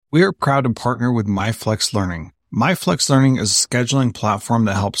We are proud to partner with MyFlex Learning. MyFlex Learning is a scheduling platform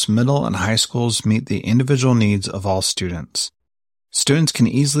that helps middle and high schools meet the individual needs of all students. Students can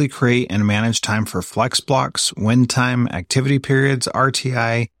easily create and manage time for flex blocks, win time, activity periods,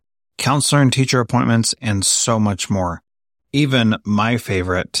 RTI, counselor and teacher appointments, and so much more. Even my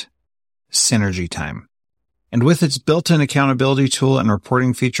favorite, synergy time. And with its built-in accountability tool and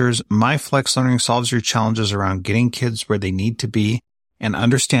reporting features, MyFlex Learning solves your challenges around getting kids where they need to be and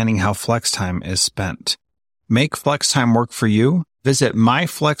understanding how flex time is spent. Make flex time work for you. Visit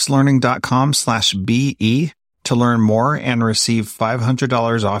myflexlearning.com/BE to learn more and receive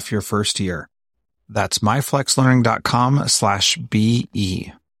 $500 off your first year. That's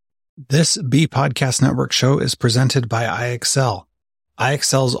myflexlearning.com/BE. This B Podcast Network show is presented by iExcel.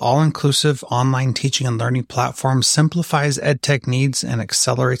 iExcel's all-inclusive online teaching and learning platform simplifies edtech needs and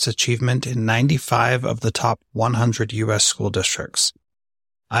accelerates achievement in 95 of the top 100 U.S. school districts.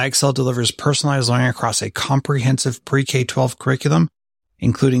 iExcel delivers personalized learning across a comprehensive pre-K-12 curriculum,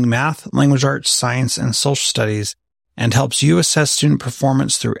 including math, language arts, science, and social studies, and helps you assess student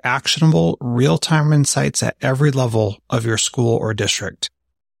performance through actionable, real-time insights at every level of your school or district.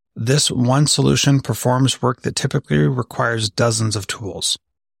 This one solution performs work that typically requires dozens of tools.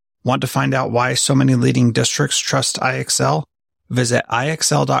 Want to find out why so many leading districts trust iExcel? Visit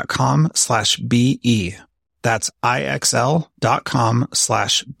iexcel.com/BE. That's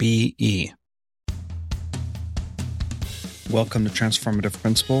iexcel.com/BE. Welcome to Transformative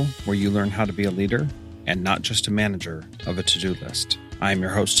Principal, where you learn how to be a leader and not just a manager of a to-do list. I am your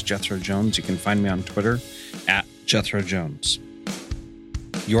host, Jethro Jones. You can find me on Twitter at Jethro Jones.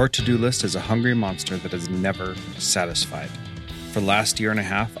 Your to-do list is a hungry monster that is never satisfied. For the last year and a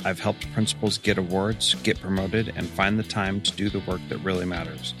half, I've helped principals get awards, get promoted, and find the time to do the work that really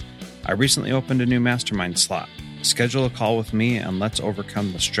matters. I recently opened a new mastermind slot. Schedule a call with me and let's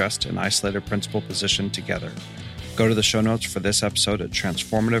overcome the stressed and isolated principal position together. Go to the show notes for this episode at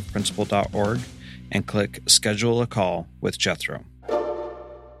transformativeprincipal.org and click Schedule a Call with Jethro.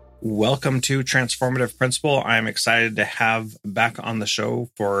 Welcome to Transformative Principal. I'm excited to have back on the show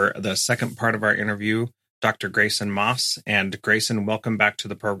for the second part of our interview, Dr. Grayson Maas. And Grayson, welcome back to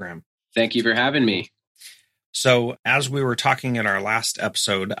the program. Thank you for having me. So as we were talking in our last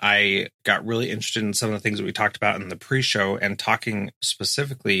episode, I got really interested in some of the things that we talked about in the pre-show and talking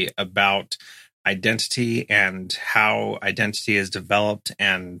specifically about identity and how identity is developed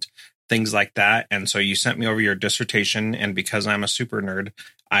and things like that. And so you sent me over your dissertation, and because I'm a super nerd,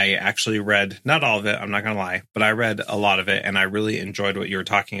 I actually read, not all of it, I'm not going to lie, but I read a lot of it, and I really enjoyed what you were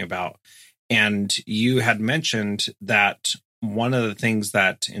talking about. And you had mentioned that one of the things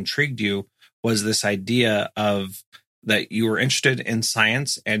that intrigued you was this idea of that you were interested in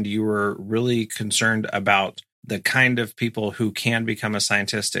science and you were really concerned about the kind of people who can become a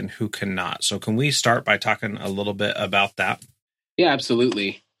scientist and who cannot. So can we start by talking a little bit about that? Yeah,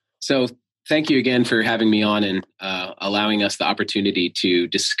 absolutely. So thank you again for having me on and allowing us the opportunity to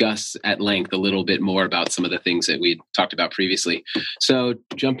discuss at length a little bit more about some of the things that we talked about previously. So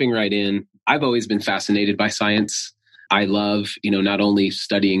jumping right in, I've always been fascinated by science. I love, not only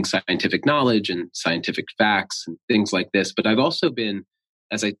studying scientific knowledge and scientific facts and things like this, but I've also been,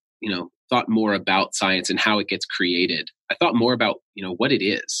 as I, thought more about science and how it gets created. I thought more about, what it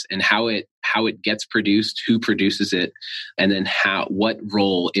is and how it gets produced, who produces it, and then what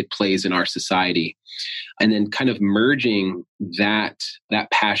role it plays in our society. And then kind of merging that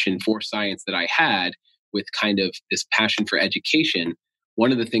passion for science that I had with kind of this passion for education.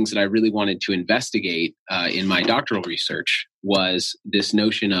 One of the things that I really wanted to investigate in my doctoral research was this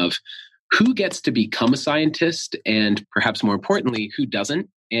notion of who gets to become a scientist, and perhaps more importantly, who doesn't,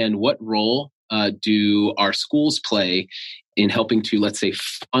 and what role do our schools play in helping to, let's say,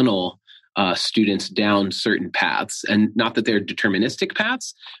 funnel students down certain paths. And not that they're deterministic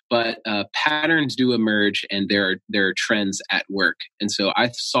paths, but patterns do emerge, and there are trends at work. And so I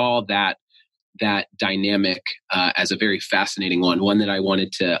saw that dynamic as a very fascinating one that I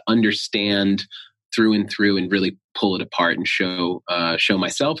wanted to understand through and through and really pull it apart and show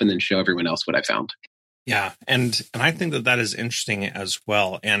myself and then show everyone else what I found. Yeah. And I think that is interesting as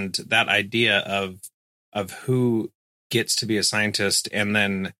well. And that idea of who gets to be a scientist. And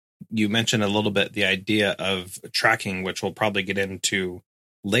then you mentioned a little bit the idea of tracking, which we'll probably get into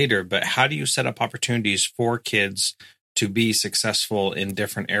later. But how do you set up opportunities for kids to be successful in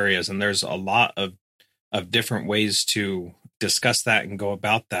different areas? And there's a lot of different ways to discuss that and go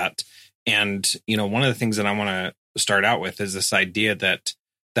about that. And, one of the things that I want to start out with is this idea that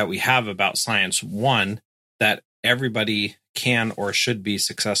we have about science. One, that everybody can or should be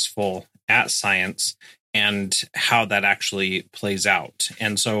successful at science. and how that actually plays out.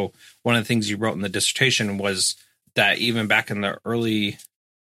 And so one of the things you wrote in the dissertation was that even back in the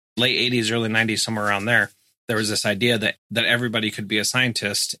late 80s, early 90s, somewhere around there was this idea that everybody could be a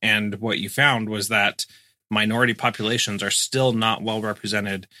scientist. And what you found was that minority populations are still not well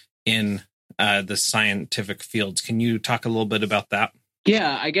represented in the scientific fields. Can you talk a little bit about that?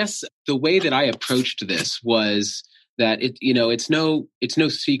 Yeah, I guess the way that I approached this was that it's no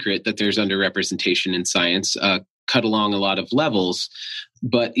secret that there's underrepresentation in science, cut along a lot of levels.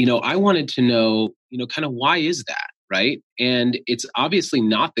 But I wanted to know, kind of why is that, right? And it's obviously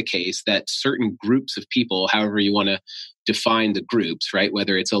not the case that certain groups of people, however you want to define the groups, right?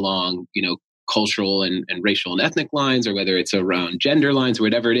 Whether it's along, cultural and racial and ethnic lines, or whether it's around gender lines, or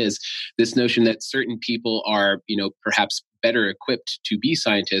whatever it is, this notion that certain people are, perhaps better equipped to be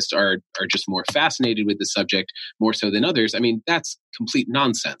scientists, are just more fascinated with the subject more so than others. I mean, that's complete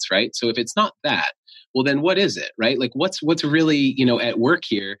nonsense, right? So if it's not that, well, then what is it, right? Like what's really, at work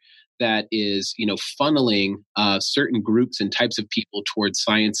here that is, funneling certain groups and types of people towards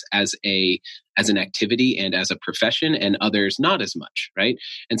science as an activity and as a profession, and others not as much, right?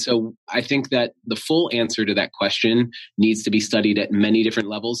 And so I think that the full answer to that question needs to be studied at many different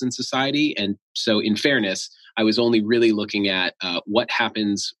levels in society. And so in fairness, I was only really looking at what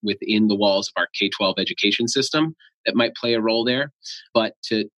happens within the walls of our K-12 education system that might play a role there. But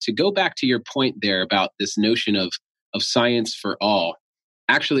to go back to your point there about this notion of science for all,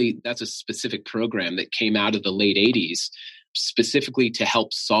 actually, that's a specific program that came out of the late 80s specifically to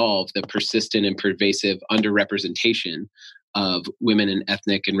help solve the persistent and pervasive underrepresentation of women and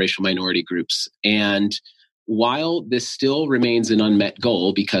ethnic and racial minority groups. And while this still remains an unmet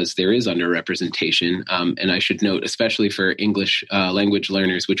goal because there is underrepresentation, and I should note, especially for English language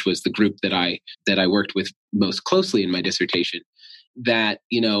learners, which was the group that I worked with most closely in my dissertation, that,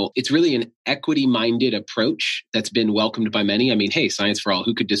 it's really an equity-minded approach that's been welcomed by many. I mean, hey, science for all,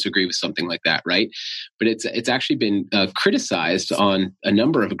 who could disagree with something like that, right? But it's actually been criticized on a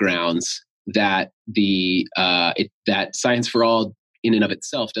number of grounds that that science for all in and of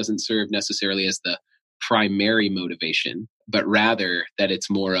itself doesn't serve necessarily as the primary motivation, but rather that it's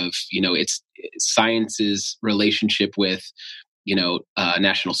more of, it's science's relationship with,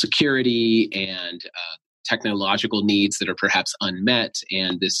 national security and technological needs that are perhaps unmet,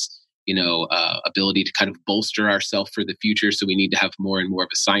 and this, ability to kind of bolster ourselves for the future. So we need to have more and more of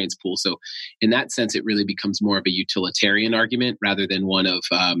a science pool. So in that sense, it really becomes more of a utilitarian argument rather than one of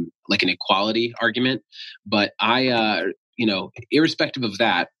like an equality argument. But irrespective of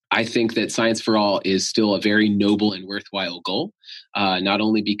that, I think that science for all is still a very noble and worthwhile goal, not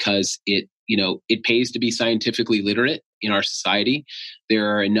only because it pays to be scientifically literate in our society.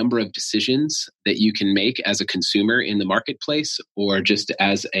 There are a number of decisions that you can make as a consumer in the marketplace, or just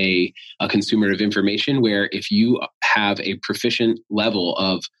as a consumer of information, where if you have a proficient level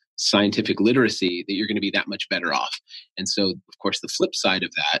of scientific literacy, that you're going to be that much better off. And so, of course, the flip side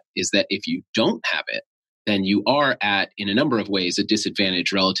of that is that if you don't have it, then you are at, in a number of ways, a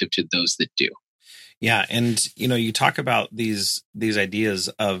disadvantage relative to those that do. Yeah. And, you talk about these ideas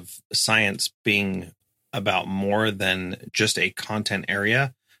of science being about more than just a content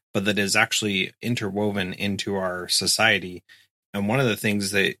area, but that is actually interwoven into our society. And one of the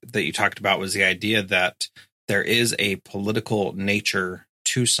things that you talked about was the idea that there is a political nature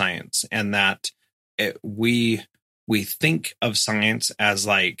to science, and that we think of science as,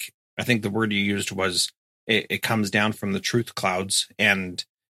 like, I think the word you used was, it comes down from the truth clouds, and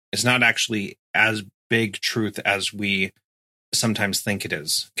it's not actually as big truth as we sometimes think it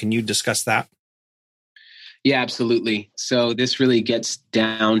is. Can you discuss that? Yeah, absolutely. So this really gets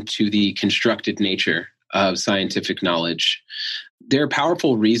down to the constructed nature of scientific knowledge. There are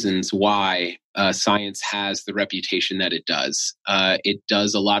powerful reasons why science has the reputation that it does. It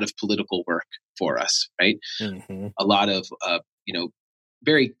does a lot of political work for us, right? Mm-hmm. A lot of,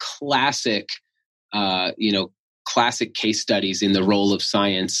 very classic, classic case studies in the role of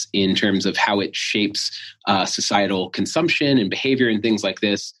science in terms of how it shapes societal consumption and behavior and things like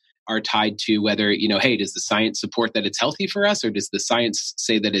this are tied to whether, hey, does the science support that it's healthy for us, or does the science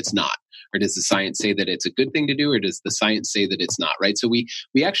say that it's not? Or does the science say that it's a good thing to do, or does the science say that it's not, right? So we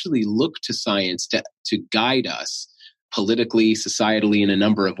actually look to science to guide us politically, societally, in a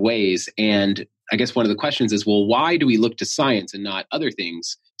number of ways. And I guess one of the questions is, well, why do we look to science and not other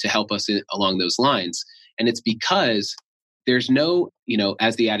things to help us along those lines? And it's because there's no,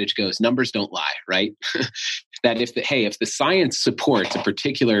 as the adage goes, numbers don't lie, right? That if the science supports a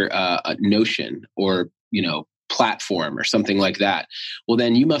particular notion or, platform or something like that, well,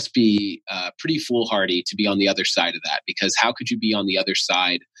 then you must be pretty foolhardy to be on the other side of that, because how could you be on the other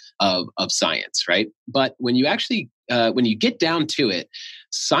side of science, right? But when you actually when you get down to it,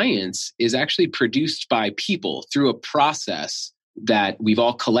 science is actually produced by people through a process that we've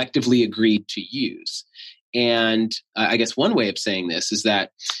all collectively agreed to use. And I guess one way of saying this is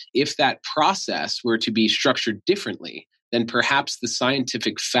that if that process were to be structured differently, then perhaps the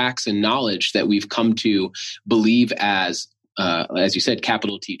scientific facts and knowledge that we've come to believe as you said,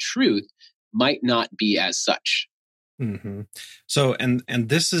 capital T truth, might not be as such. Mm-hmm. So, and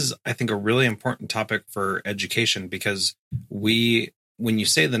this is, I think, a really important topic for education, because when you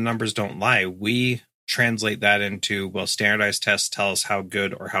say the numbers don't lie, we translate that into, well, standardized tests tell us how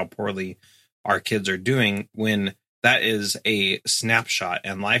good or how poorly our kids are doing, when that is a snapshot,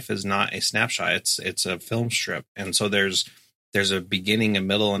 and life is not a snapshot. It's a film strip. And so there's a beginning, a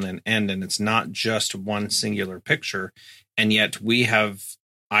middle, and an end, and it's not just one singular picture. And yet we have,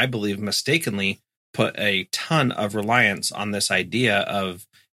 I believe, mistakenly put a ton of reliance on this idea of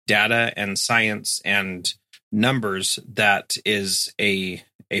data and science and numbers that is a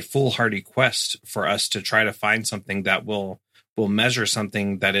foolhardy quest for us to try to find something that will measure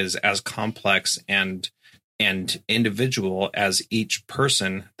something that is as complex and individual as each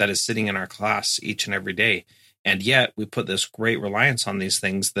person that is sitting in our class each and every day. And yet we put this great reliance on these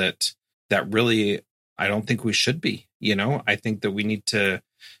things that really, I don't think we should be. I think that we need to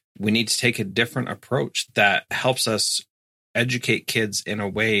take a different approach that helps us educate kids in a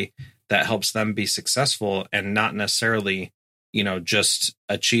way that helps them be successful, and not necessarily, just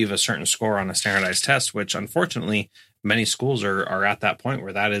achieve a certain score on a standardized test, which unfortunately many schools are at that point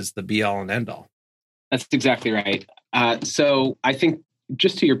where that is the be all and end all. That's exactly right. So I think,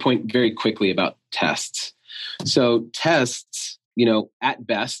 just to your point very quickly about tests. So tests, at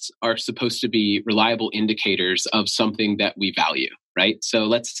best are supposed to be reliable indicators of something that we value, right? So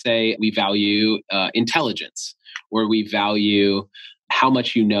let's say we value intelligence, or we value how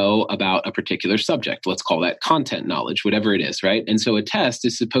much you know about a particular subject. Let's call that content knowledge, whatever it is, right? And so a test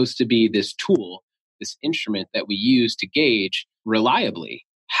is supposed to be this tool, this instrument that we use to gauge reliably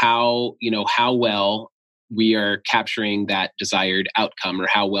how well we are capturing that desired outcome, or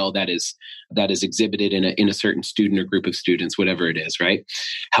how well that is exhibited in a certain student or group of students, whatever it is, right?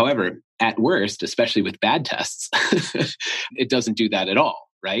 However, at worst, especially with bad tests, it doesn't do that at all,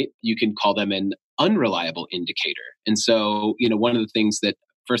 right? You can call them an unreliable indicator. And so, one of the things that,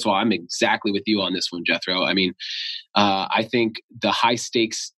 first of all, I'm exactly with you on this one, Jethro. I mean, I think the high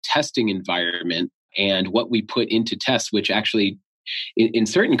stakes testing environment and what we put into tests, which actually in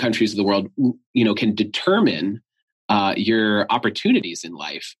certain countries of the world, can determine your opportunities in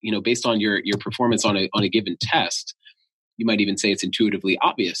life, based on your performance on a given test. You might even say it's intuitively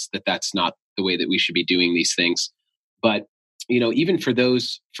obvious that that's not the way that we should be doing these things. But, even for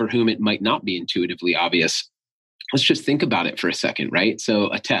those for whom it might not be intuitively obvious, let's just think about it for a second, right?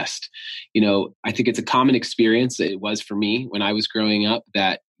 So a test, I think it's a common experience. It was for me when I was growing up,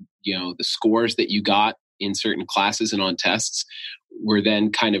 that, the scores that you got in certain classes and on tests were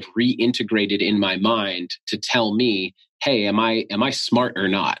then kind of reintegrated in my mind to tell me, hey, am I smart or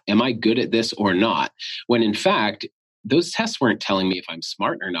not? Am I good at this or not? When in fact, those tests weren't telling me if I'm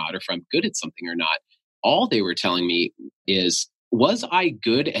smart or not, or if I'm good at something or not. All they were telling me is, was I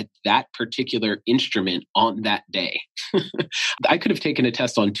good at that particular instrument on that day? I could have taken a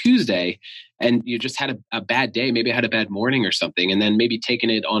test on Tuesday and you just had a bad day. Maybe I had a bad morning or something, and then maybe taken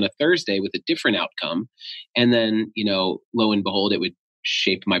it on a Thursday with a different outcome. And then, lo and behold, it would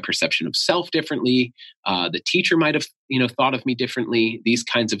shape my perception of self differently. The teacher might have, thought of me differently, these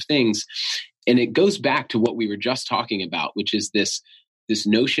kinds of things. And it goes back to what we were just talking about, which is this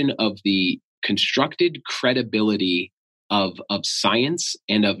notion of the constructed credibility of science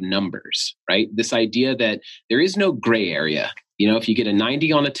and of numbers, right? This idea that there is no gray area. If you get a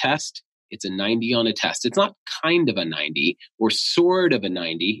 90 on a test, it's a 90 on a test. It's not kind of a 90 or sort of a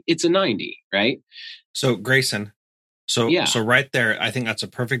 90. It's a 90, right? So Grayson, so right there, I think that's a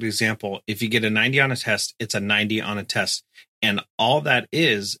perfect example. If you get a 90 on a test, it's a 90 on a test. And all that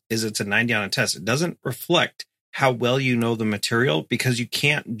is it's a 90 on a test. It doesn't reflect how well you know the material, because you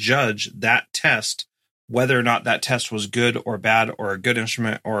can't judge that test whether or not that test was good or bad, or a good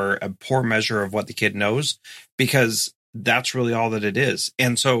instrument or a poor measure of what the kid knows, because that's really all that it is.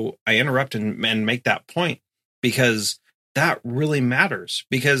 And so I interrupt and make that point, because that really matters.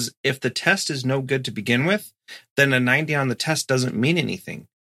 Because if the test is no good to begin with, then a 90 on the test doesn't mean anything.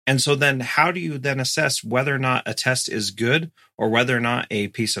 And so then how do you then assess whether or not a test is good, or whether or not a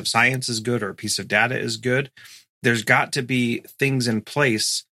piece of science is good, or a piece of data is good? There's got to be things in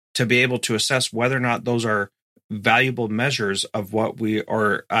place to be able to assess whether or not those are valuable measures of what we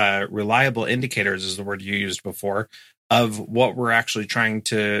are, reliable indicators is the word you used before, of what we're actually trying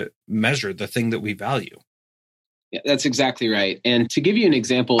to measure, the thing that we value. Yeah, that's exactly right. And to give you an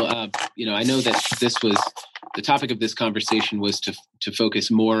example, I know that this was the topic of this conversation was to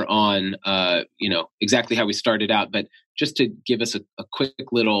focus more on, exactly how we started out, but just to give us a quick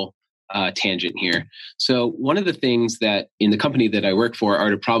little tangent here. So one of the things that in the company that I work for,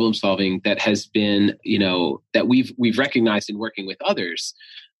 Art of Problem Solving, that has been, that we've recognized in working with others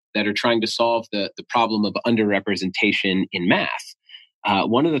that are trying to solve the problem of underrepresentation in math.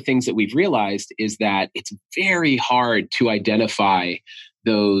 One of the things that we've realized is that it's very hard to identify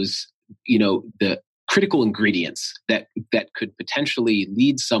those, the critical ingredients that could potentially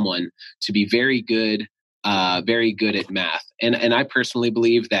lead someone to be very good at math. And I personally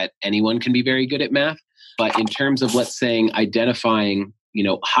believe that anyone can be very good at math. But in terms of, let's say, identifying,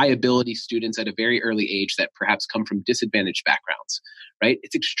 high ability students at a very early age that perhaps come from disadvantaged backgrounds, right?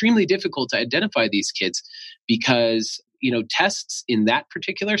 It's extremely difficult to identify these kids because tests in that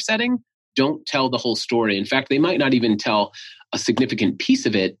particular setting don't tell the whole story. In fact, they might not even tell a significant piece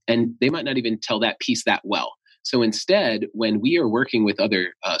of it, and they might not even tell that piece that well. So instead, when we are working with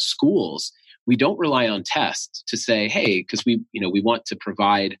other schools, we don't rely on tests to say, hey, because we want to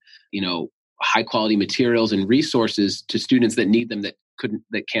provide, high quality materials and resources to students that need them that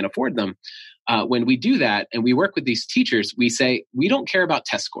can't afford them. When we do that and we work with these teachers, we say, we don't care about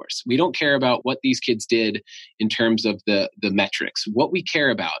test scores. We don't care about what these kids did in terms of the metrics. What we care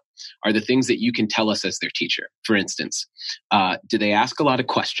about are the things that you can tell us as their teacher. For instance, do they ask a lot of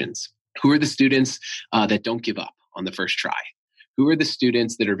questions? Who are the students that don't give up on the first try? Who are the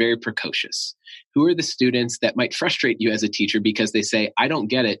students that are very precocious? Who are the students that might frustrate you as a teacher because they say, I don't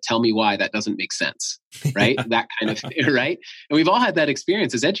get it. Tell me why. That doesn't make sense. Right? That kind of thing, right? And we've all had that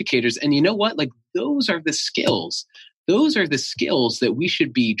experience as educators. And you know what? Like, those are the skills. Those are the skills that we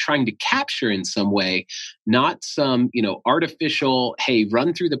should be trying to capture in some way, not some, artificial, hey,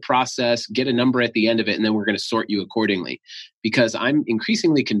 run through the process, get a number at the end of it, and then we're going to sort you accordingly. Because I'm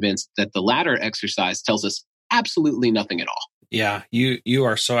increasingly convinced that the latter exercise tells us absolutely nothing at all. Yeah, you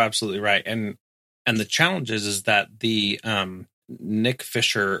are so absolutely right. And the challenge is that the Nick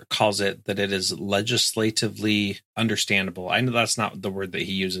Fisher calls it that it is legislatively understandable. I know that's not the word that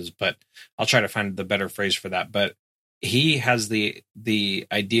he uses, but I'll try to find the better phrase for that. But he has the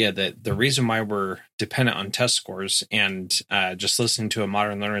idea that the reason why we're dependent on test scores, and just listening to a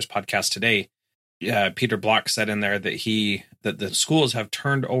Modern Learners podcast today, Peter Block said in there that the schools have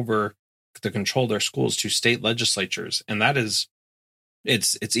turned over the control of their schools to state legislatures. And that is,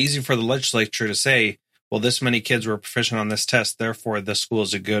 it's easy for the legislature to say, well, this many kids were proficient on this test, therefore this school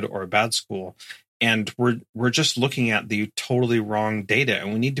is a good or a bad school. And we're just looking at the totally wrong data.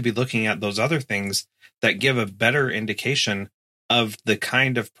 And we need to be looking at those other things that give a better indication of the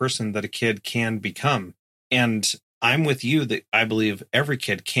kind of person that a kid can become. And I'm with you that I believe every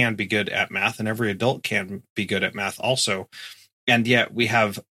kid can be good at math and every adult can be good at math also. And yet we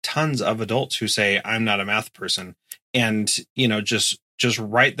have tons of adults who say, I'm not a math person, and, just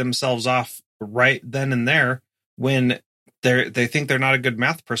write themselves off right then and there when they think they're not a good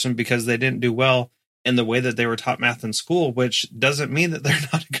math person because they didn't do well in the way that they were taught math in school, which doesn't mean that they're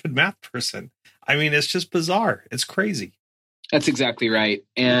not a good math person. I mean, it's just bizarre. It's crazy. That's exactly right.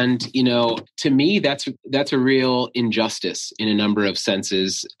 And, to me, that's a real injustice in a number of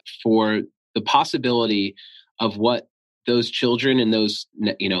senses for the possibility of what those children and those,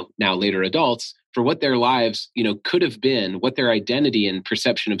 now later adults, for what their lives, could have been, what their identity and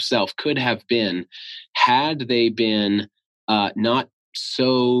perception of self could have been had they been not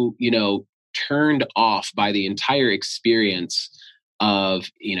so, turned off by the entire experience of,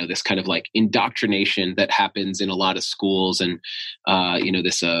 this kind of like indoctrination that happens in a lot of schools and,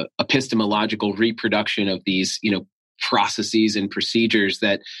 this epistemological reproduction of these, processes and procedures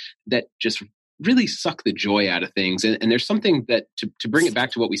that just really suck the joy out of things. And there's something that, to bring it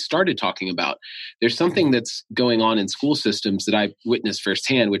back to what we started talking about, there's something that's going on in school systems that I've witnessed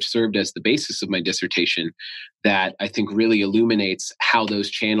firsthand, which served as the basis of my dissertation, that I think really illuminates how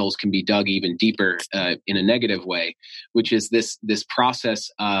those channels can be dug even deeper in a negative way, which is this process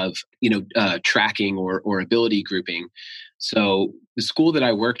of, tracking or ability grouping. So the school that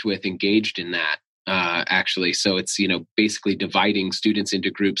I worked with engaged in that. Actually. So it's, basically dividing students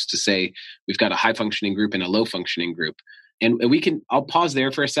into groups to say, we've got a high functioning group and a low functioning group. And I'll pause there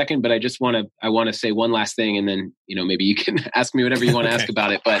for a second, but I want to say one last thing. And then, maybe you can ask me whatever you want to ask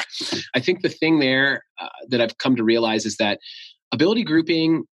about it. But I think the thing there that I've come to realize is that ability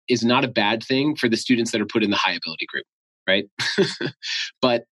grouping is not a bad thing for the students that are put in the high ability group, right?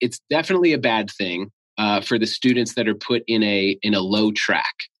 But it's definitely a bad thing for the students that are put in a low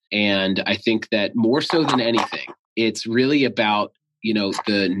track. And I think that more so than anything, it's really about,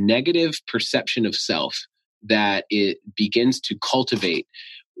 the negative perception of self that it begins to cultivate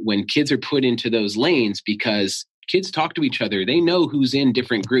when kids are put into those lanes, because kids talk to each other. They know who's in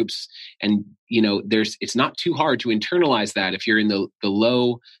different groups. And, it's not too hard to internalize that if you're in the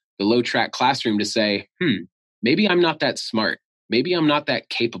low track classroom to say, maybe I'm not that smart. Maybe I'm not that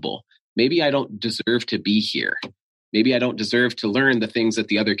capable. Maybe I don't deserve to be here. Maybe I don't deserve to learn the things that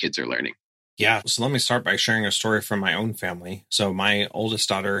the other kids are learning. Yeah. So let me start by sharing a story from my own family. So my oldest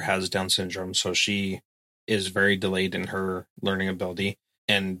daughter has Down syndrome. So she is very delayed in her learning ability.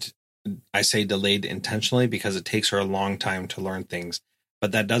 And I say delayed intentionally because it takes her a long time to learn things.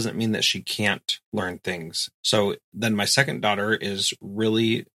 But that doesn't mean that she can't learn things. So then my second daughter is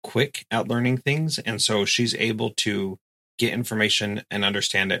really quick at learning things. And so she's able to get information and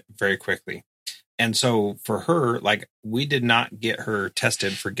understand it very quickly. And so for her, like, we did not get her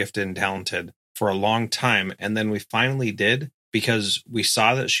tested for gifted and talented for a long time. And then we finally did, because we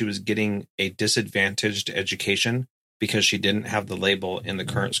saw that she was getting a disadvantaged education because she didn't have the label in the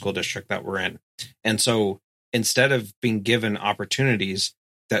current school district that we're in. And so instead of being given opportunities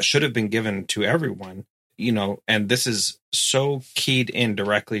that should have been given to everyone, and this is so keyed in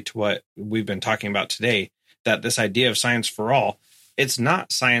directly to what we've been talking about today, that this idea of science for all, it's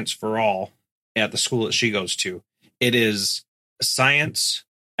not science for all at the school that she goes to. It is science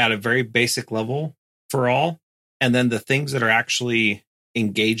at a very basic level for all. And then the things that are actually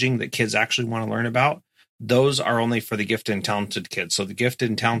engaging that kids actually want to learn about, those are only for the gifted and talented kids. So the gifted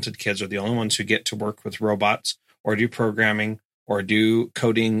and talented kids are the only ones who get to work with robots or do programming or do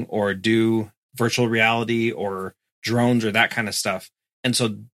coding or do virtual reality or drones or that kind of stuff. And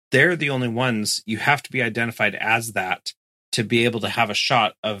so they're the only ones. You have to be identified as that to be able to have a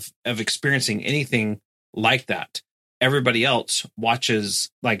shot of experiencing anything like that. Everybody else watches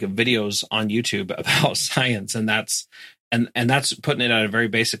like videos on YouTube about science, and that's putting it at a very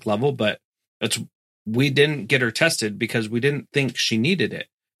basic level. But we didn't get her tested because we didn't think she needed it,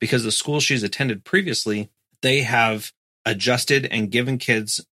 because the school she's attended previously, they have adjusted and given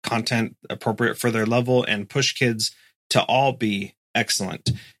kids content appropriate for their level and push kids to all be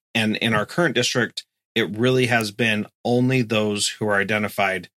excellent. And in our current district, it really has been only those who are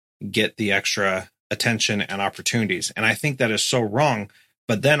identified get the extra attention and opportunities. And I think that is so wrong.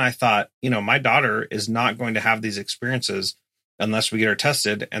 But then I thought, my daughter is not going to have these experiences unless we get her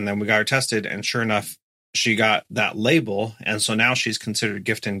tested. And then we got her tested. And sure enough, she got that label. And so now she's considered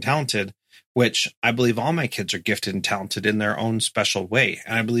gifted and talented, which I believe all my kids are gifted and talented in their own special way.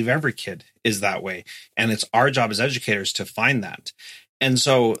 And I believe every kid is that way. And it's our job as educators to find that. And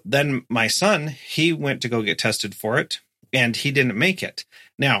so then my son, he went to go get tested for it, and he didn't make it.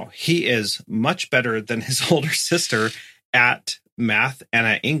 Now, he is much better than his older sister at math and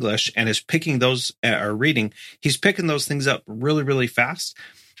at English, and is picking those, or reading. He's picking those things up really, really fast.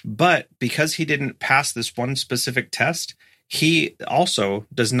 But because he didn't pass this one specific test, he also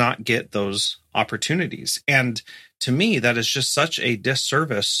does not get those opportunities. And to me, that is just such a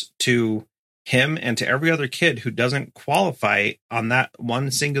disservice to him and to every other kid who doesn't qualify on that one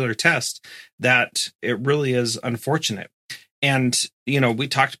singular test, that it really is unfortunate. And, we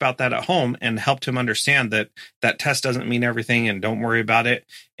talked about that at home and helped him understand that that test doesn't mean everything and don't worry about it.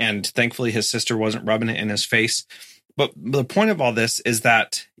 And thankfully, his sister wasn't rubbing it in his face. But the point of all this is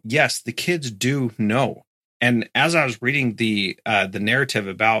that, yes, the kids do know. And as I was reading the narrative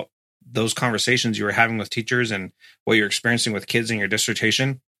about those conversations you were having with teachers and what you're experiencing with kids in your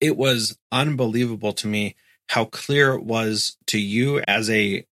dissertation, it was unbelievable to me how clear it was to you as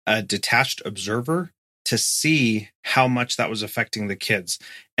a detached observer to see how much that was affecting the kids.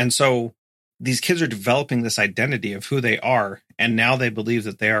 And so these kids are developing this identity of who they are, and now they believe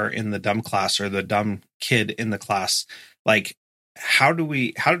that they are in the dumb class or the dumb kid in the class. Like, how did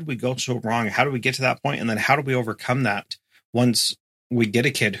we go so wrong? How do we get to that point? And then how do we overcome that once we get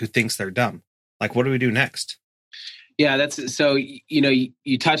a kid who thinks they're dumb? Like, what do we do next? Yeah, that's so,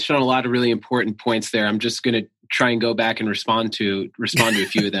 you touched on a lot of really important points there. I'm just going to try and go back and respond to a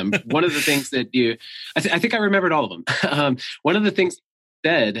few of them. One of the things that I think I remembered all of them. One of the things you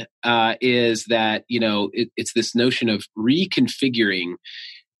said is that, it's this notion of reconfiguring,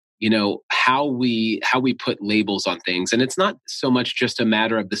 how we put labels on things. And it's not so much just a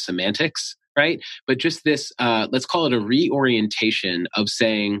matter of the semantics, right? But just this, let's call it a reorientation of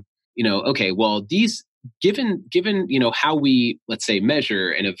saying, okay, well, these, given, how we, let's say, measure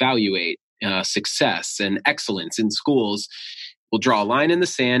and evaluate success and excellence in schools, we'll draw a line in the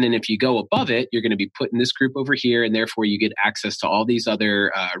sand. And if you go above it, you're going to be put in this group over here. And therefore you get access to all these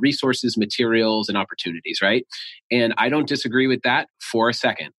other resources, materials, and opportunities, right? And I don't disagree with that for a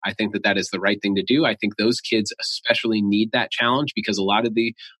second. I think that that is the right thing to do. I think those kids especially need that challenge because a lot of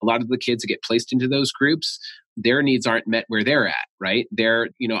the kids that get placed into those groups, their needs aren't met where they're at, right? They're,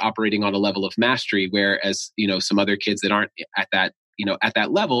 operating on a level of mastery, whereas, some other kids that aren't at that, at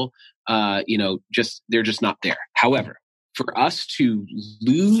that level, they're just not there. However, for us to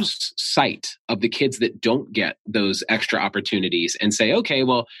lose sight of the kids that don't get those extra opportunities and say, okay,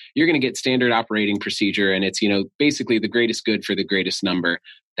 well, you're going to get standard operating procedure and it's, basically the greatest good for the greatest number.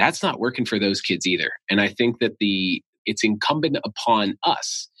 That's not working for those kids either. And I think that it's incumbent upon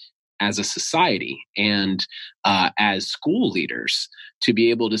us as a society and as school leaders to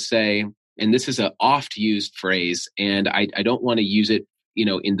be able to say, and this is an oft used phrase, and I don't want to use it,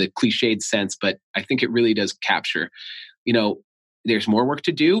 in the cliched sense, but I think it really does capture, there's more work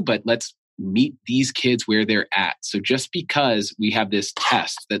to do, but let's meet these kids where they're at. So just because we have this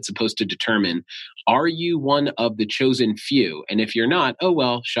test that's supposed to determine, are you one of the chosen few? And if you're not, oh,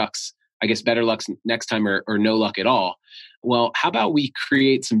 well, shucks, I guess better luck next time or no luck at all. Well, how about we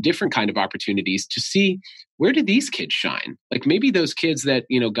create some different kind of opportunities to see where do these kids shine? Like maybe those kids that,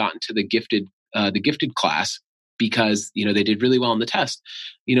 got into the gifted class because, they did really well on the test,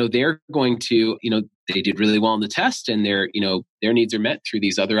 they're going to, they did really well on the test and their needs are met through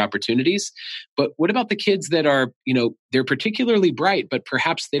these other opportunities. But what about the kids that are, they're particularly bright, but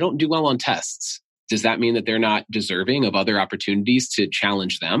perhaps they don't do well on tests? Does that mean that they're not deserving of other opportunities to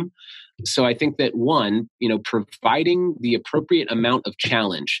challenge them? So I think that one, providing the appropriate amount of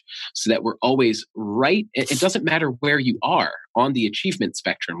challenge so that we're always right. It doesn't matter where you are on the achievement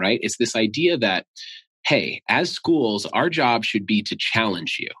spectrum, right? It's this idea that, hey, as schools, our job should be to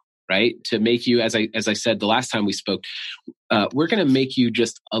challenge you, right? To make you, as I said the last time we spoke, we're going to make you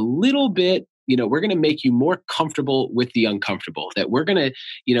just a little bit, we're going to make you more comfortable with the uncomfortable. That we're going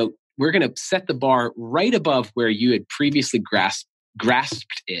to set the bar right above where you had previously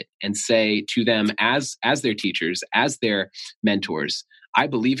grasped it and say to them as their teachers, as their mentors, I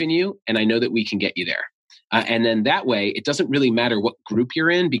believe in you and I know that we can get you there. And then that way, it doesn't really matter what group you're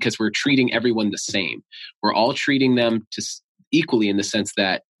in because we're treating everyone the same. We're all treating them equally in the sense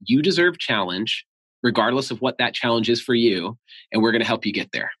that you deserve challenge, regardless of what that challenge is for you, and we're going to help you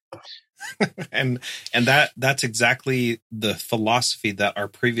get there. and that's exactly the philosophy that our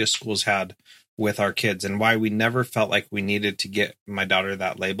previous schools had with our kids and why we never felt like we needed to get my daughter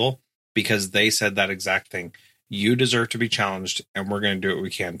that label, because they said that exact thing. You deserve to be challenged and we're going to do what we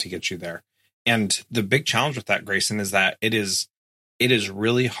can to get you there. And the big challenge with that, Grayson, is that it is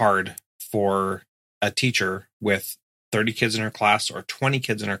really hard for a teacher with 30 kids in her class or 20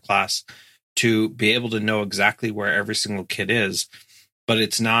 kids in her class to be able to know exactly where every single kid is. But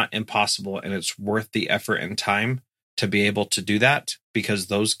it's not impossible, and it's worth the effort and time to be able to do that because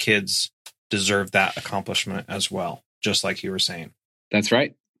those kids deserve that accomplishment as well, just like you were saying. That's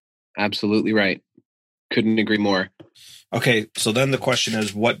right. Absolutely right. Couldn't agree more. Okay, so then the question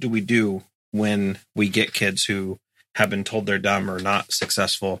is, what do we do when we get kids who have been told they're dumb or not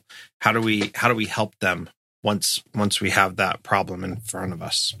successful? How do we help them once we have that problem in front of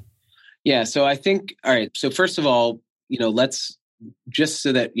us? Yeah, so I think, all right, so first of all, let's just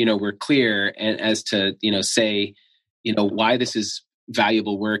so that, we're clear and as to, say, why this is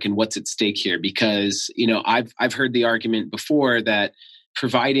valuable work and what's at stake here. Because, I've heard the argument before that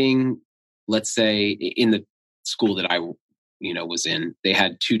providing, let's say in the school that I was in, they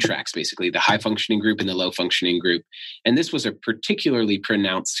had two tracks, basically the high functioning group and the low functioning group. And this was a particularly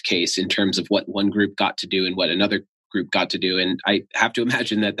pronounced case in terms of what one group got to do and what another group got to do. And I have to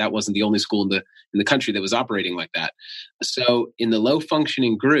imagine that wasn't the only school in the country that was operating like that. So in the low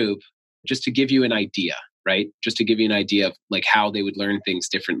functioning group, just to give you an idea, right? Just to give you an idea of like how they would learn things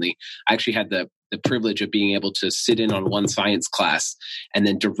differently. I actually had the privilege of being able to sit in on one science class and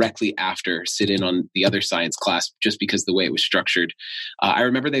then directly after sit in on the other science class just because the way it was structured. I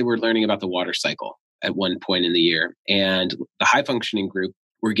remember they were learning about the water cycle at one point in the year, and the high functioning group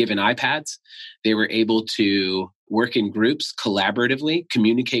were given iPads. They were able to work in groups collaboratively,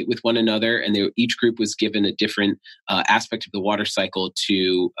 communicate with one another, and each group was given a different aspect of the water cycle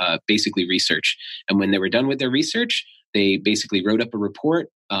to basically research. And when they were done with their research, They basically wrote up a report,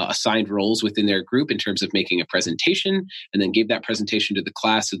 assigned roles within their group in terms of making a presentation, and then gave that presentation to the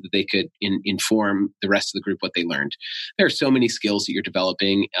class so that they could inform the rest of the group what they learned. There are so many skills that you're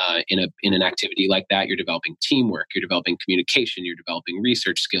developing in an activity like that. You're developing teamwork, you're developing communication, you're developing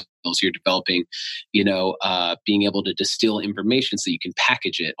research skills, you're developing, being able to distill information so you can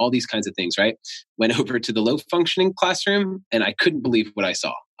package it, all these kinds of things, right? Went over to the low functioning classroom and I couldn't believe what I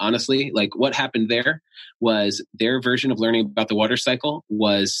saw. Honestly, like what happened there was their version of learning about the water cycle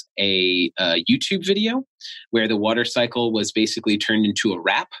was a YouTube video where the water cycle was basically turned into a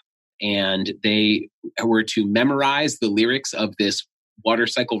rap, and they were to memorize the lyrics of this water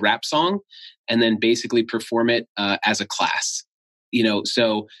cycle rap song and then basically perform it as a class.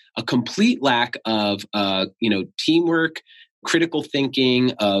 So a complete lack of teamwork, critical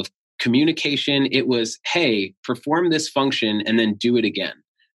thinking, of communication. It was, hey, perform this function and then do it again.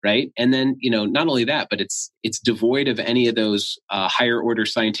 Right. And then, not only that, but it's devoid of any of those higher order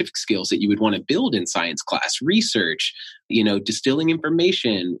scientific skills that you would want to build in science class, research, distilling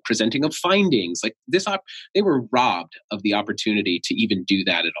information, presenting of findings like this. They were robbed of the opportunity to even do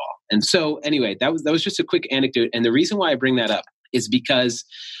that at all. And so anyway, that was just a quick anecdote. And the reason why I bring that up is because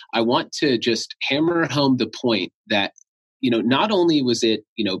I want to just hammer home the point that, not only was it,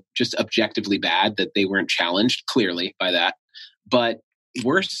 just objectively bad that they weren't challenged clearly by that, but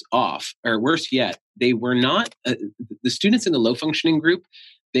worse yet, they were not, the students in the low functioning group,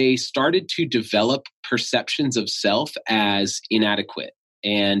 they started to develop perceptions of self as inadequate.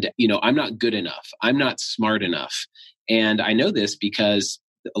 And, I'm not good enough. I'm not smart enough. And I know this because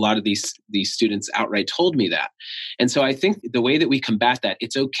a lot of these students outright told me that. And so I think the way that we combat that,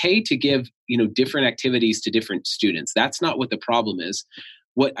 it's okay to give, different activities to different students. That's not what the problem is.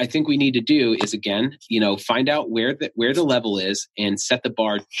 What I think we need to do is, again, find out where the level is and set the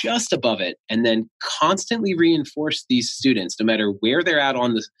bar just above it, and then constantly reinforce these students, no matter where they're at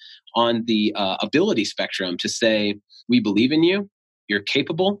on the ability spectrum, to say, we believe in you, you're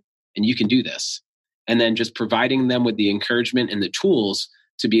capable, and you can do this. And then just providing them with the encouragement and the tools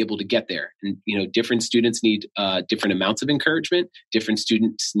to be able to get there. And, different students need different amounts of encouragement. Different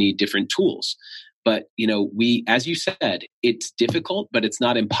students need different tools. But, as you said, it's difficult, but it's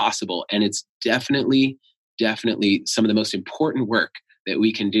not impossible. And it's definitely some of the most important work that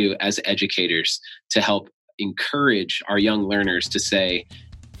we can do as educators to help encourage our young learners to say,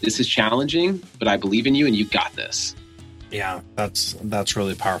 this is challenging, but I believe in you and you got this. Yeah, that's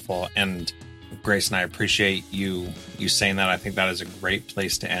really powerful. And Grayson, I appreciate you saying that. I think that is a great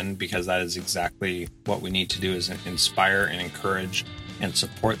place to end, because that is exactly what we need to do, is inspire and encourage and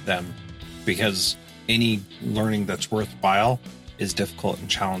support them. Because any learning that's worthwhile is difficult and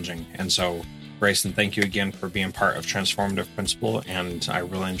challenging. And so, Grayson, thank you again for being part of Transformative Principal, and I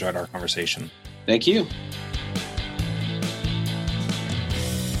really enjoyed our conversation. Thank you.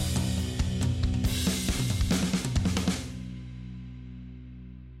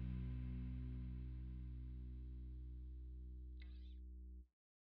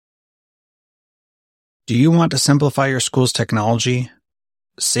 Do you want to simplify your school's technology,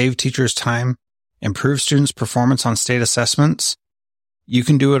 save teachers time, improve students' performance on state assessments? You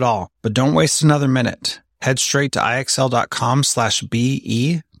can do it all, but don't waste another minute. Head straight to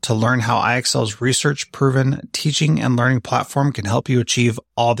ixl.com/BE to learn how IXL's research-proven teaching and learning platform can help you achieve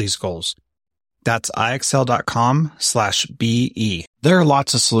all these goals. That's ixl.com/BE. There are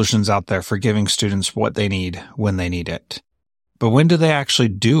lots of solutions out there for giving students what they need when they need it. But when do they actually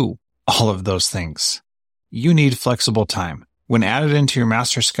do all of those things? You need flexible time. When added into your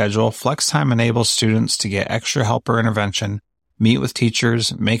master schedule, Flex Time enables students to get extra help or intervention, meet with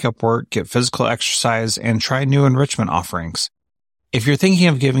teachers, make up work, get physical exercise, and try new enrichment offerings. If you're thinking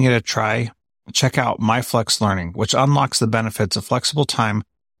of giving it a try, check out MyFlex Learning, which unlocks the benefits of flexible time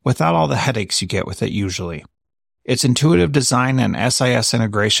without all the headaches you get with it usually. Its intuitive design and SIS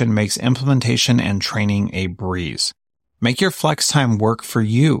integration makes implementation and training a breeze. Make your Flex Time work for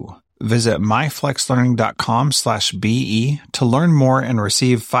you. Visit myflexlearning.com/BE to learn more and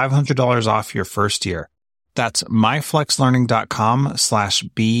receive $500 off your first year. That's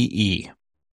myflexlearning.com/BE.